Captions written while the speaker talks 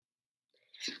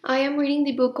I am reading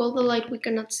the book All the Light We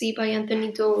Cannot See by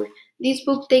Anthony Doerr. This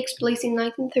book takes place in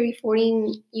 1934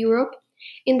 in Europe.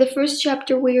 In the first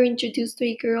chapter, we are introduced to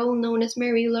a girl known as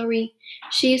Marie Laure.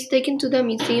 She is taken to the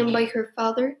museum by her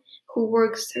father, who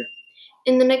works there.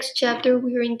 In the next chapter,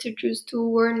 we are introduced to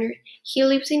Werner. He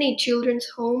lives in a children's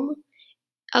home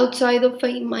outside of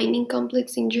a mining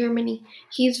complex in Germany.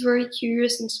 He is very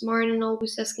curious and smart and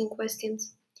always asking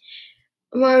questions.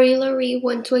 Marie-Laure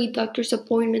went to a doctor's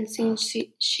appointment since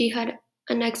she had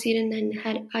an accident and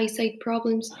had eyesight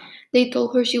problems. They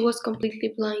told her she was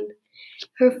completely blind.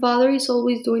 Her father is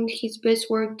always doing his best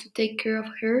work to take care of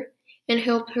her and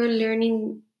help her learn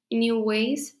in new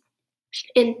ways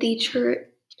and teach her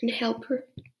and help her.